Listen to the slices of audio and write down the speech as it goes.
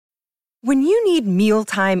When you need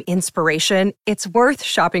mealtime inspiration, it's worth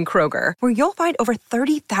shopping Kroger, where you'll find over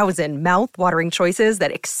 30,000 mouth-watering choices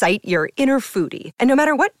that excite your inner foodie. And no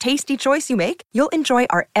matter what tasty choice you make, you'll enjoy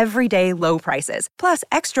our everyday low prices, plus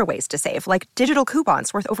extra ways to save, like digital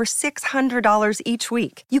coupons worth over $600 each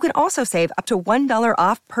week. You can also save up to $1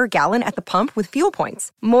 off per gallon at the pump with fuel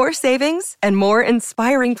points. More savings and more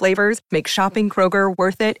inspiring flavors make shopping Kroger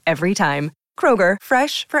worth it every time. Kroger,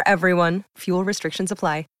 fresh for everyone. Fuel restrictions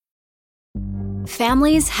apply.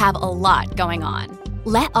 Families have a lot going on.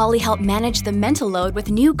 Let Ollie help manage the mental load with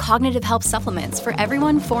new cognitive help supplements for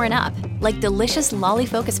everyone 4 and up, like delicious Lolly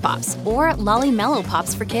Focus Pops or Lolly Mellow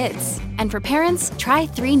Pops for kids. And for parents, try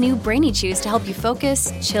 3 new Brainy Chews to help you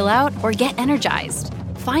focus, chill out, or get energized.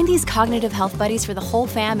 Find these cognitive health buddies for the whole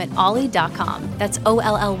fam at ollie.com. That's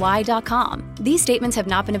OLLY.com. These statements have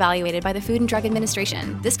not been evaluated by the Food and Drug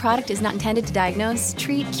Administration. This product is not intended to diagnose,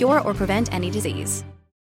 treat, cure, or prevent any disease.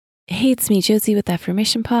 Hey, it's me, Josie, with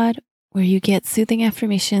Affirmation Pod, where you get soothing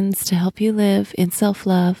affirmations to help you live in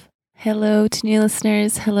self-love. Hello to new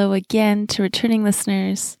listeners. Hello again to returning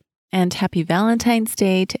listeners. And happy Valentine's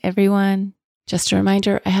Day to everyone. Just a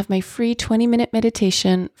reminder, I have my free 20-minute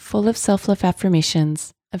meditation full of self-love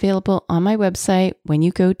affirmations available on my website when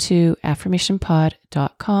you go to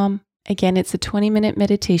affirmationpod.com. Again, it's a 20-minute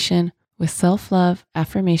meditation with self-love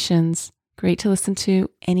affirmations, great to listen to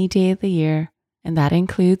any day of the year. And that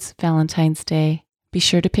includes Valentine's Day. Be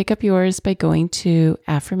sure to pick up yours by going to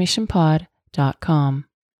affirmationpod.com.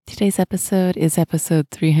 Today's episode is episode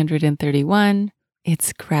 331.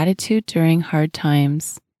 It's gratitude during hard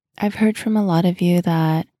times. I've heard from a lot of you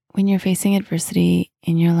that when you're facing adversity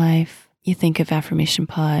in your life, you think of Affirmation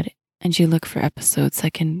Pod and you look for episodes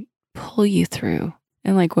that can pull you through.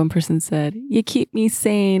 And like one person said, you keep me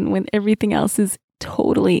sane when everything else is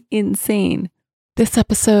totally insane. This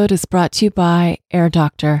episode is brought to you by Air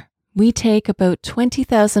Doctor. We take about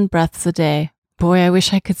 20,000 breaths a day. Boy, I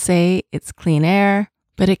wish I could say it's clean air,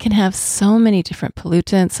 but it can have so many different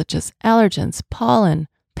pollutants such as allergens, pollen,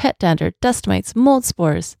 pet dander, dust mites, mold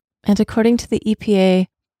spores. And according to the EPA,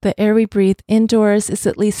 the air we breathe indoors is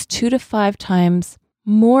at least 2 to 5 times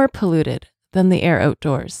more polluted than the air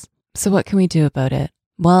outdoors. So what can we do about it?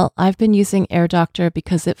 Well, I've been using Air Doctor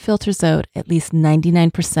because it filters out at least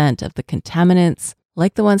 99% of the contaminants,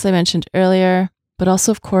 like the ones I mentioned earlier, but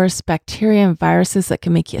also, of course, bacteria and viruses that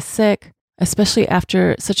can make you sick, especially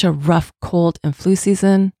after such a rough cold and flu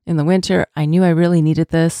season in the winter. I knew I really needed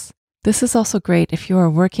this. This is also great if you are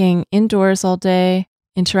working indoors all day,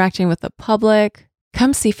 interacting with the public.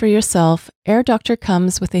 Come see for yourself. Air Doctor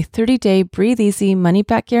comes with a 30-day breathe easy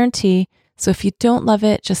money-back guarantee. So if you don't love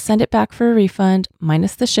it, just send it back for a refund,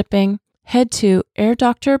 minus the shipping. Head to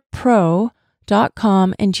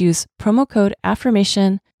airdoctorpro.com and use promo code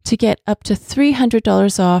AFFIRMATION to get up to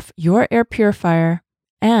 $300 off your air purifier.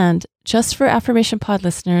 And just for Affirmation Pod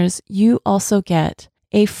listeners, you also get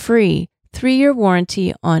a free 3-year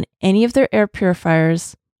warranty on any of their air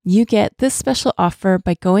purifiers. You get this special offer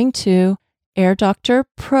by going to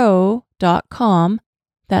airdoctorpro.com.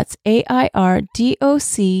 That's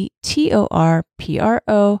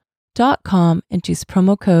airdoctorpro.com and use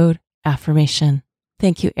promo code AFFIRMATION.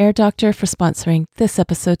 Thank you, Air Doctor, for sponsoring this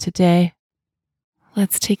episode today.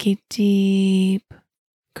 Let's take a deep,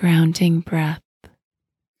 grounding breath.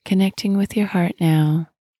 Connecting with your heart now.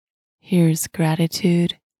 Here's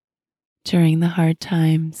gratitude during the hard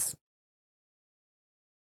times.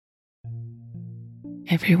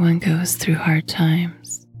 Everyone goes through hard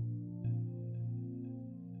times.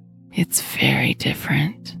 It's very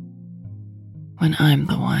different when I'm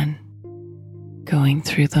the one going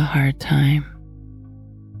through the hard time.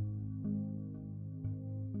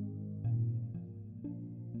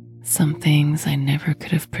 Some things I never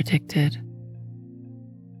could have predicted.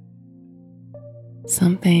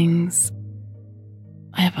 Some things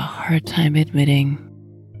I have a hard time admitting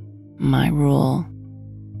my role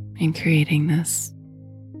in creating this.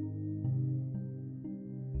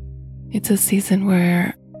 It's a season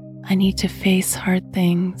where I need to face hard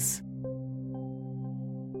things.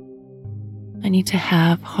 I need to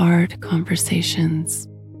have hard conversations.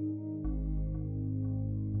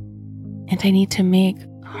 And I need to make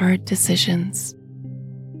hard decisions.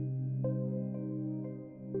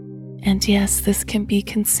 And yes, this can be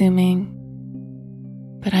consuming,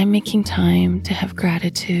 but I'm making time to have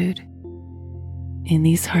gratitude in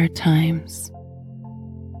these hard times.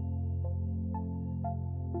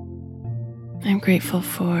 I'm grateful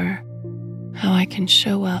for how I can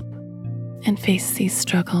show up and face these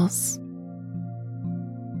struggles.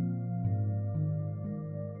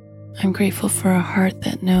 I'm grateful for a heart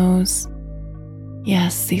that knows,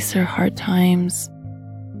 yes, these are hard times,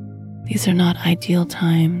 These are not ideal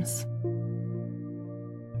times.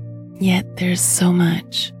 Yet there's so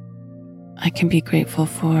much I can be grateful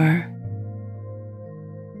for.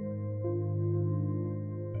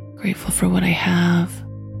 Grateful for what I have.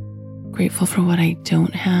 Grateful for what I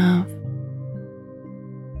don't have.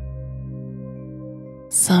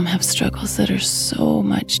 Some have struggles that are so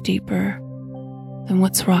much deeper than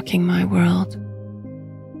what's rocking my world.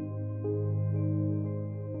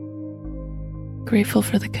 Grateful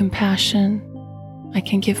for the compassion I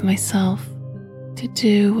can give myself to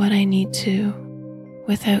do what I need to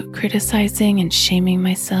without criticizing and shaming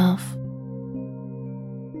myself.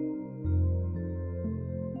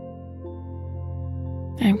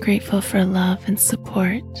 I'm grateful for love and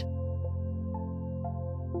support.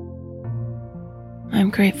 I'm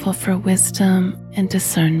grateful for wisdom and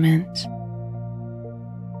discernment.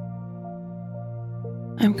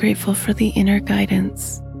 I'm grateful for the inner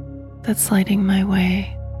guidance that's lighting my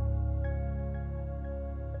way.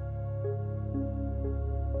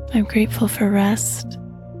 I'm grateful for rest,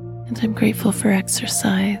 and I'm grateful for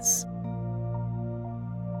exercise.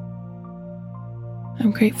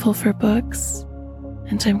 I'm grateful for books,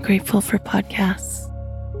 and I'm grateful for podcasts.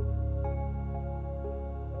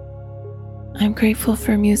 I'm grateful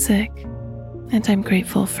for music, and I'm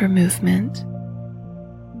grateful for movement.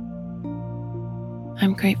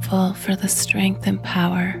 I'm grateful for the strength and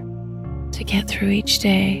power to get through each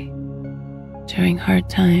day during hard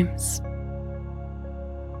times.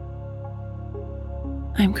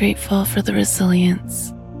 I'm grateful for the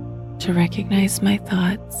resilience to recognize my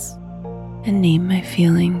thoughts and name my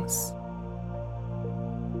feelings.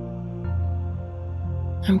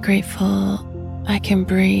 I'm grateful I can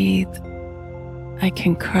breathe, I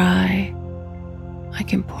can cry, I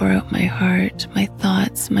can pour out my heart, my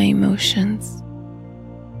thoughts, my emotions.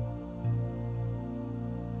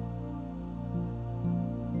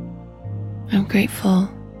 I'm grateful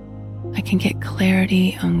I can get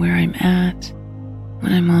clarity on where I'm at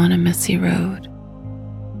when I'm on a messy road.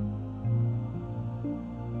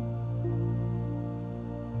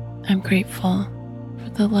 I'm grateful for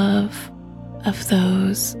the love of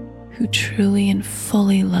those who truly and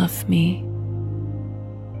fully love me.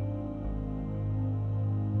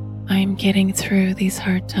 I am getting through these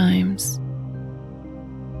hard times.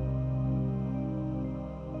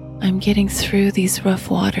 I'm getting through these rough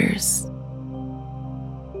waters.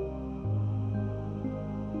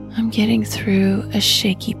 I'm getting through a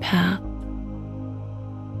shaky path.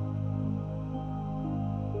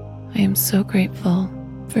 I am so grateful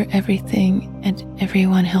for everything and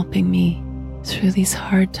everyone helping me through these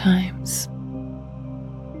hard times.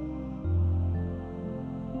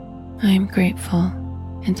 I am grateful,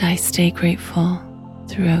 and I stay grateful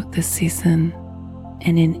throughout this season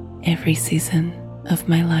and in every season of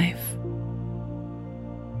my life.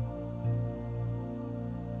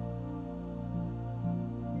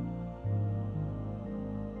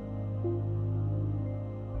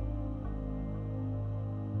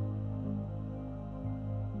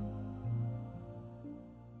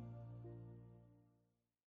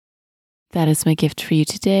 That is my gift for you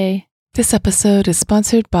today. This episode is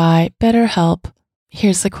sponsored by BetterHelp.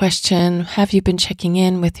 Here's the question. Have you been checking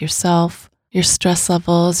in with yourself, your stress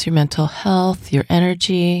levels, your mental health, your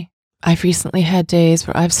energy? I've recently had days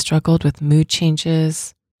where I've struggled with mood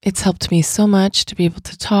changes. It's helped me so much to be able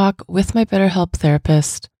to talk with my BetterHelp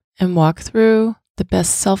therapist and walk through the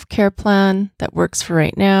best self-care plan that works for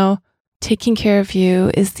right now. Taking care of you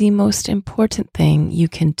is the most important thing you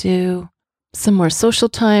can do. Some more social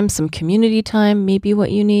time, some community time may be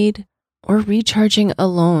what you need, or recharging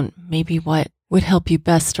alone may be what would help you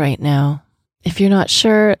best right now. If you're not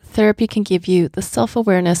sure, therapy can give you the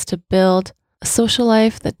self-awareness to build a social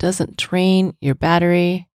life that doesn't drain your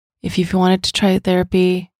battery. If you've wanted to try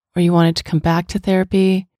therapy or you wanted to come back to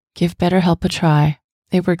therapy, give BetterHelp a try.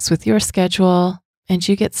 It works with your schedule, and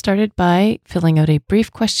you get started by filling out a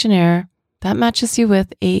brief questionnaire that matches you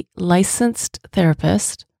with a licensed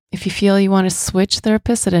therapist. If you feel you want to switch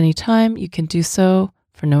therapists at any time, you can do so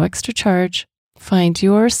for no extra charge. Find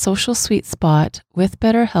your social sweet spot with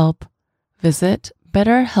BetterHelp. Visit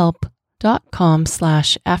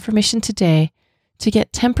betterhelp.com/affirmation today to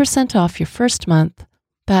get 10% off your first month.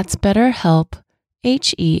 That's BetterHelp,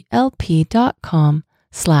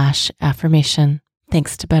 HELP.com/affirmation.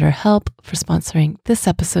 Thanks to BetterHelp for sponsoring this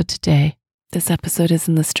episode today. This episode is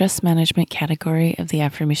in the stress management category of the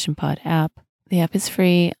Affirmation Pod app. The app is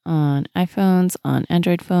free on iPhones, on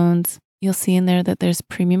Android phones. You'll see in there that there's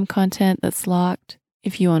premium content that's locked.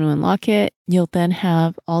 If you want to unlock it, you'll then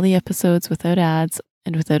have all the episodes without ads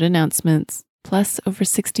and without announcements, plus over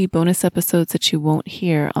 60 bonus episodes that you won't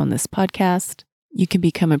hear on this podcast. You can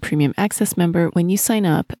become a premium access member when you sign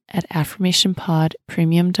up at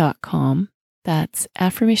affirmationpodpremium.com. That's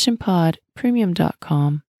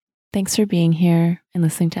affirmationpodpremium.com. Thanks for being here and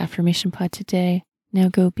listening to Affirmation Pod today. Now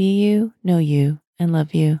go be you, know you, and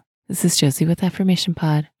love you. This is Josie with Affirmation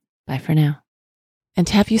Pod. Bye for now. And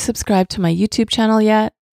have you subscribed to my YouTube channel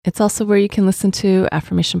yet? It's also where you can listen to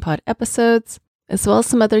Affirmation Pod episodes, as well as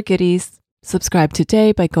some other goodies. Subscribe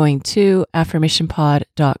today by going to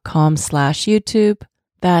affirmationpod.com/YouTube.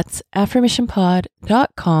 That's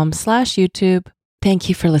affirmationpod.com/YouTube. Thank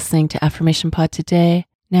you for listening to Affirmation Pod today.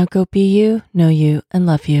 Now go be you, know you, and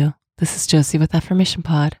love you. This is Josie with Affirmation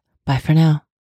Pod. Bye for now.